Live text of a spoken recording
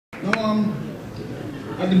Now,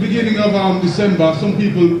 at the beginning of December, some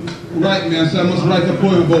people write me and say I must write a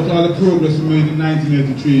poem about all the progress we made in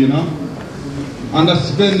 1983, you know. And I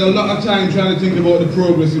spend a lot of time trying to think about the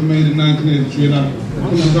progress we made in 1983, and I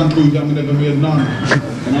come to the conclusion we never made none,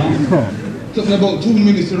 you know. It took me about 2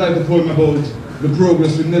 minutes to write a poem about the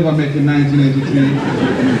progress we never make in 1983, you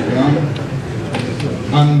know.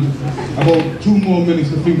 And about 2 more minutes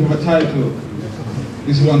to think of a title.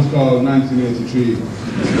 This one's called 1983.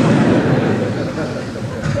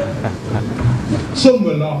 Some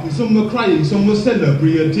were laughing, some were crying, some were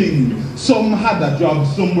celebrating. Some had a job,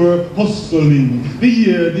 some were hustling. The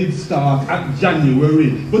year did start at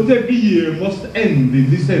January, but every year must end in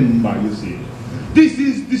December, you see. This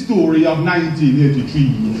is the story of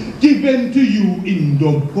 1983, given to you in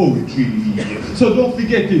dub poetry. So don't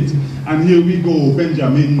forget it. And here we go,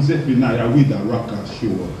 Benjamin Zephaniah with a rocker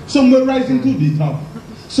show. Some were rising to the top,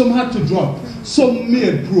 some had to drop, some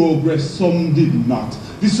made progress, some did not.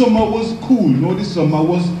 The summer was cool, no, the summer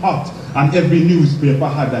was hot, and every newspaper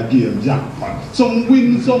had a game jackpot. Some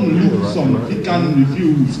win, some lose, some pick and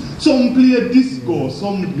refuse. Some played disco,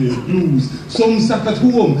 some played blues. Some sat at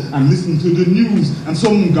home and listened to the news, and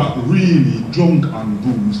some got really drunk on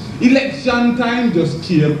booze. Election time just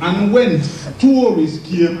came and went. Tourists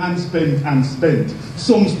came and spent and spent.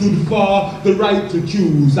 Some stood for the right to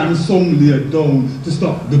choose, and some laid down to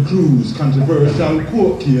stop the cruise. Controversial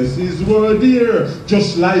court cases were there,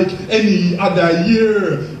 just like any other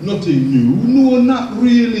year. Nothing new, no, not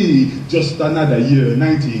really, just another year,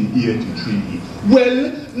 1983.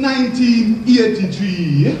 Well,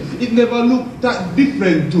 1983, it never looked that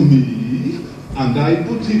different to me, and I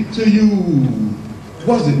put it to you,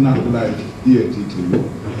 was it not like 82?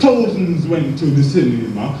 Thousands went to the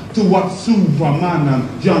cinema to watch Superman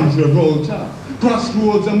and John Travolta.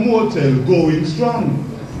 Crossroads and Motel going strong.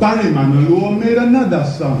 Barry Manilow made another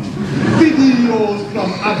song. Videos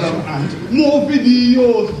from Adam Ant, more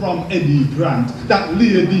videos from Eddie Grant. That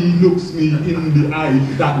lady looks me in the eye,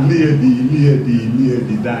 that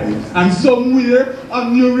lady died. And somewhere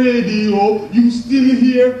on your radio, you still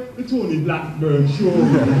hear the Tony Blackburn show,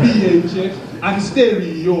 VHF and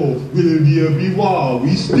stereo. Will there be war?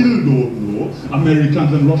 We still don't know.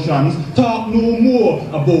 Americans and Russians talk no more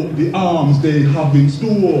about the arms they have in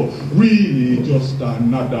store. Really just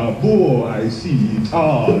another war. I see it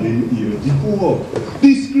all in 84.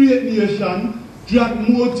 This great nation drank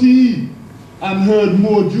more tea and heard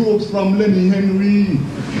more jokes from Lenny Henry.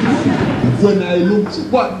 When I looked,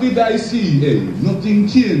 what did I see? Hey, nothing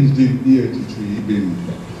changed in 83, baby.